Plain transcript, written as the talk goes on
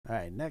All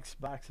right, next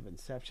box of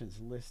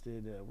Inception's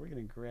listed. We're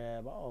going to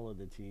grab all of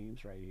the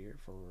teams right here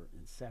for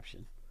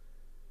Inception.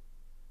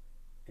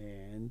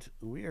 And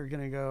we are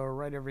going to go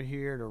right over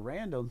here to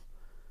random.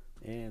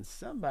 And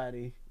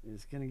somebody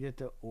is going to get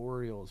the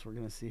Orioles. We're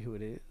going to see who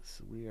it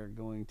is. We are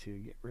going to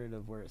get rid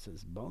of where it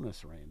says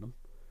bonus random.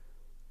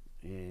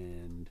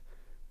 And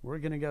we're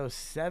going to go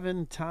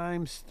 7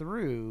 times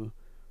through.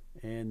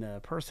 And the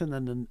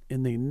person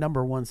in the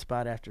number 1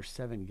 spot after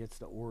 7 gets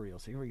the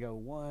Orioles. So here we go.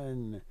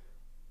 1,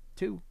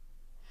 2,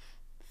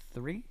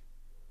 3,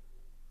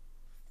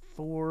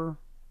 4,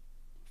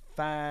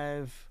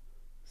 5,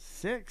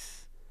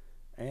 6,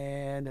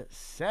 and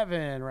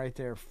 7 right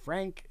there.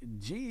 Frank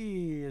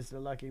G is the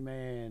lucky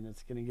man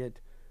that's going to get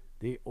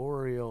the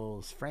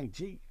Orioles. Frank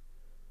G.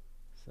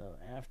 So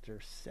after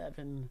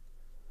 7,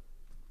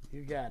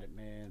 you got it,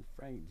 man.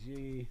 Frank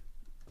G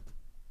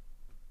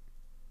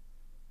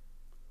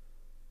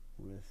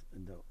with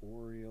the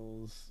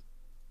Orioles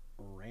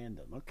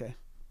random. Okay.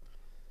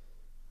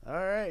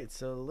 All right,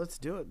 so let's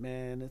do it,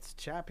 man. It's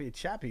choppy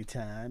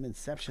time.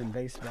 Inception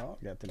baseball.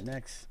 Got the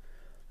next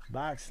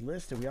box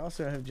listed. We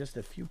also have just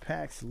a few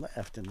packs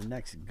left in the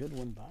next good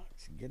one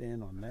box. Get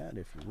in on that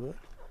if you would.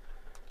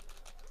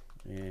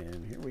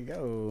 And here we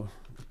go.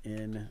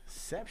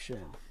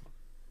 Inception.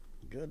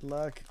 Good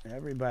luck,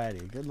 everybody.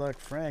 Good luck,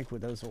 Frank,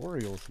 with those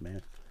Orioles,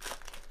 man.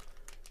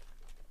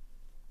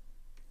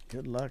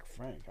 Good luck,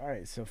 Frank. All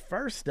right, so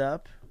first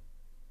up,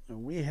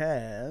 we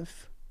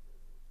have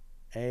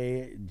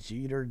a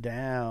Jeter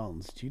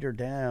Downs. Jeter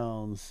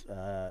Downs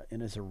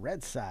in his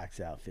Red Sox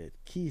outfit.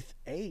 Keith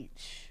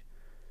H.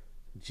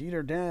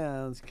 Jeter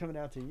Downs coming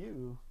out to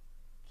you,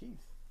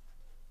 Keith.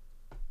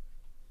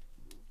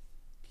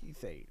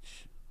 Keith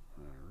H.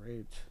 All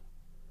right.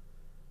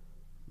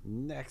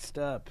 Next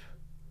up,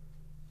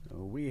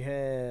 we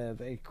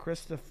have a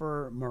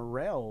Christopher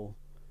Morel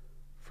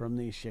from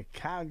the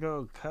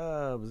Chicago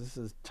Cubs. This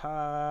is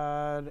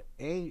Todd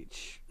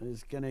H.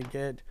 is going to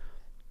get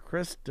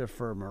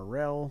Christopher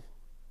Morel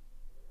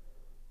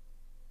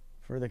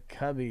for the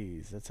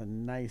Cubbies. That's a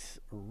nice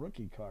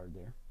rookie card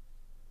there.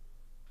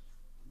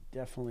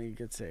 Definitely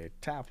gets a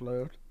top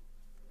load.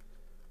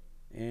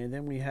 And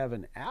then we have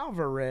an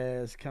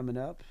Alvarez coming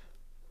up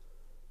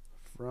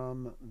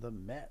from the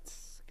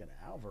Mets. Got an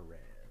Alvarez.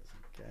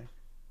 Okay.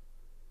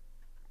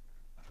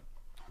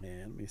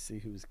 And let me see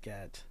who's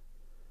got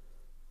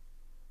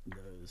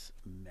those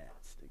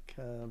Mets. The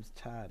Cubs.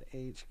 Todd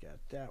H. got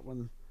that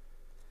one.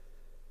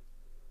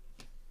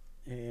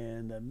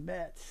 And the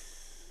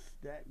Mets,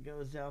 that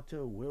goes out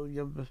to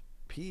William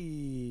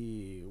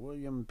P.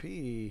 William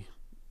P.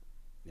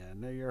 Yeah, I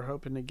know you're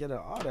hoping to get an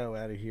auto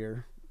out of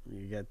here.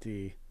 You got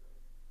the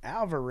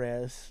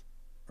Alvarez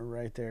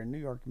right there. New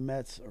York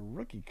Mets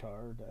rookie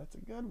card. That's a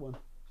good one.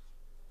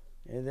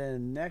 And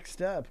then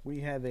next up, we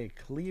have a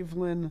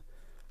Cleveland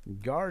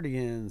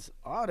Guardians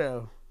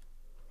auto.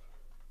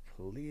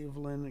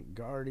 Cleveland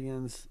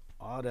Guardians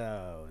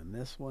auto. And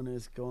this one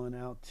is going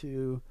out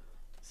to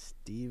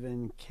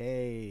Stephen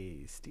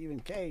K.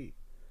 Stephen K.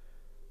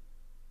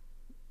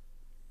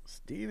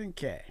 Stephen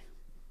K.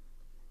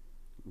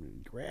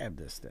 Grab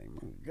this thing.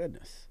 My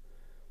goodness.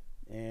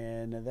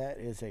 And that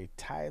is a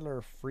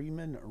Tyler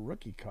Freeman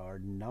rookie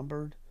card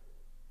numbered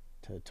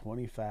to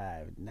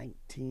 25.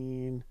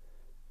 19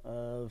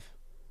 of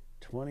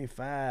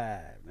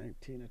 25.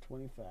 19 of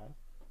 25.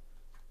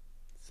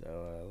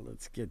 So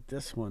let's get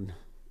this one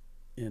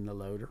in the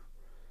loader.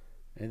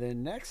 And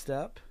then next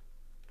up,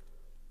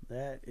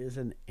 that is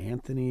an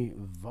Anthony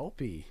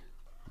Volpe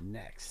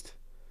next.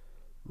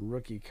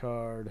 Rookie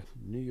card,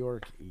 New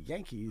York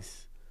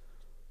Yankees.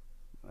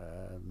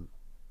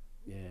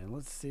 And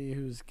let's see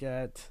who's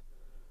got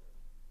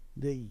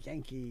the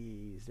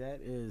Yankees. That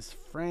is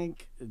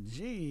Frank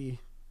G.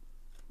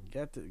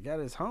 Got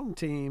his home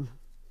team,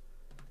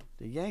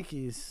 the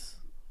Yankees.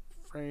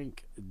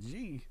 Frank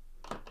G.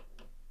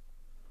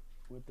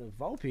 with the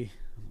Volpe.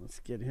 Let's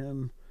get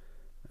him.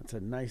 That's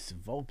a nice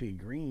Volpe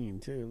green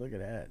too. Look at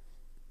that.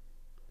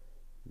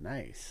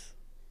 Nice.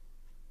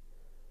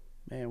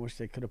 Man, I wish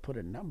they could have put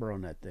a number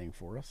on that thing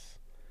for us.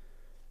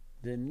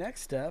 Then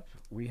next up,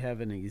 we have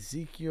an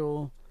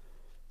Ezekiel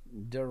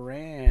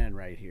Duran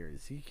right here.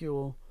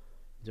 Ezekiel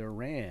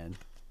Duran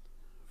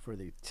for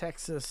the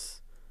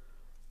Texas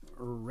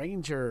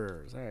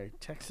Rangers. All right,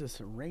 Texas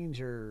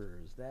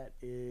Rangers. That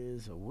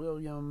is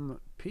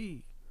William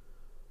P.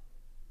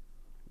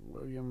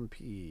 William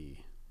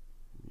P.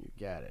 You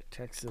got it.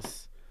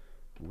 Texas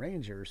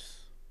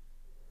Rangers.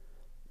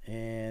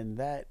 And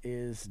that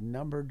is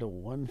numbered to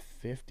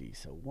 150.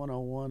 So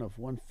 101 of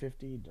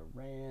 150.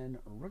 Duran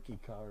rookie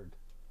card.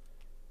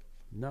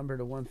 Numbered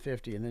to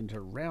 150. And then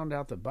to round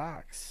out the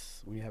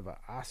box, we have an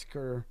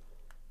Oscar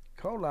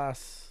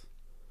Colas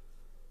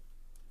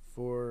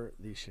for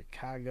the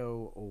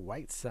Chicago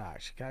White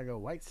Sox. Chicago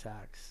White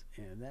Sox.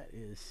 And that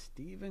is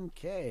Stephen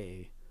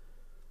K.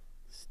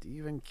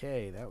 Stephen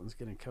K. That one's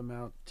going to come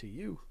out to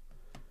you.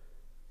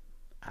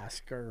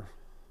 Oscar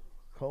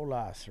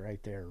Colas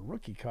right there.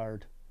 Rookie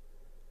card.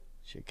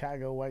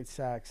 Chicago White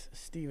Sox,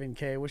 Stephen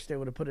K. Wish they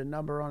would have put a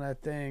number on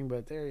that thing,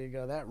 but there you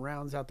go. That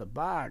rounds out the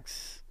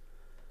box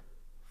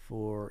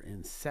for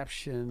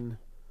Inception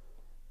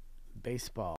Baseball.